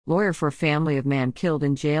Lawyer for family of man killed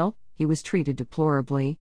in jail, he was treated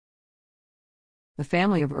deplorably. The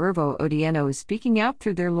family of Irvo Odieno is speaking out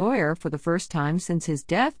through their lawyer for the first time since his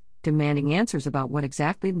death, demanding answers about what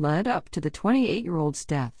exactly led up to the 28-year-old's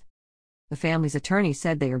death. The family's attorney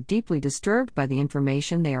said they are deeply disturbed by the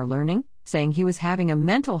information they are learning, saying he was having a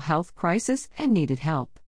mental health crisis and needed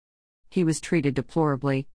help. He was treated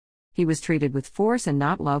deplorably. He was treated with force and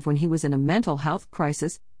not love when he was in a mental health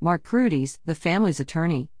crisis, Mark Crudies, the family's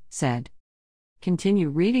attorney, said. Continue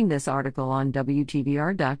reading this article on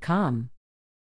WTVR.com.